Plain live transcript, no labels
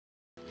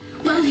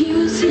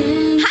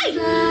Hi!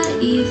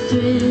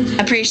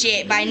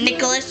 Appreciate by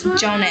Nicholas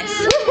Jonas.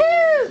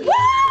 Woohoo! Woo!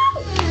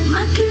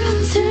 My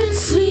girl turned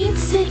sweet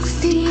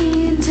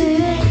 16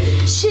 today.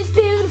 She's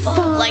beautiful.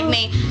 Like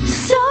me.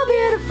 So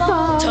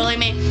beautiful. Totally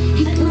me.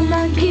 And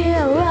I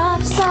get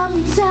rough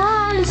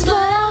sometimes, but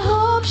I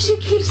hope she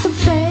keeps the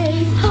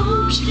faith.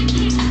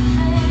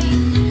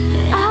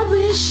 I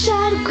wish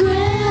I'd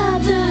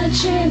grab the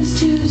chance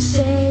to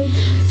say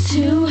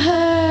to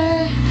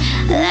her,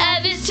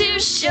 life is too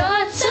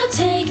short, so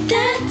take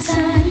that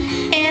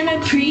time and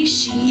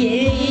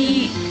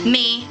appreciate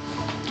Me.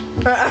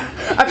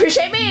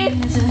 appreciate me.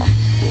 There's a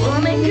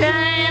woman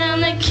crying on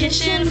the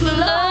kitchen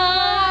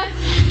floor.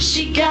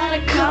 She got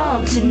a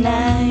call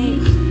tonight.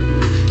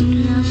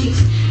 Now she's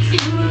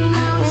hanging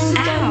out with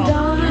her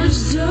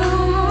daughter's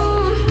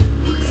door.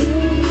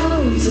 Her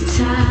hands are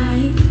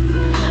tied.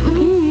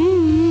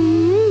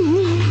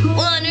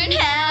 Wondering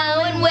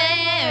how and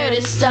where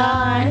to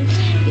start.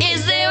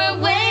 Is there a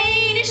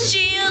way to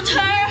shield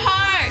her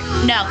heart?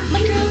 No.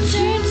 My girl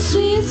turned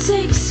sweet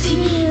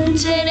 16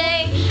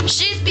 today.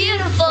 She's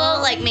beautiful,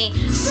 Like me.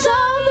 so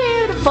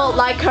beautiful,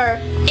 like her.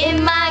 It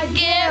might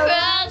get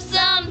rough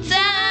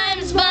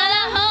sometimes, but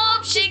I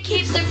hope she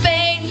keeps her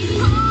faith.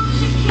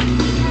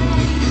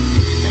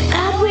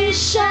 I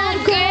wish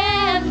I'd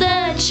grab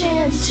the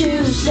chance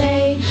to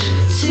say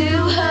to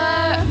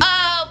her,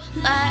 oh,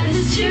 life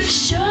is too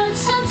short,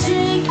 so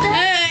take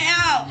that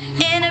Ow.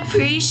 and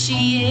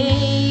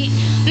appreciate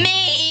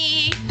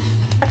me.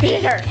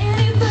 Appreciate her.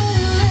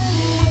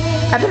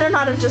 I better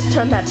not have just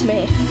turned that to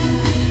me.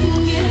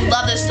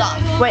 Love this song.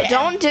 Wait,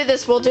 don't do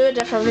this. We'll do a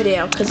different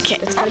video because Okay.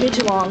 it's gonna be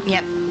too long.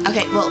 Yep.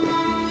 Okay, well.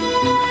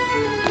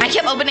 I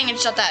kept opening and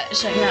shut that.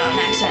 No, an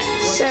accident.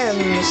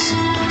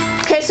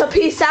 Sims. Okay, so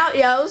peace out,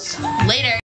 yos. Later.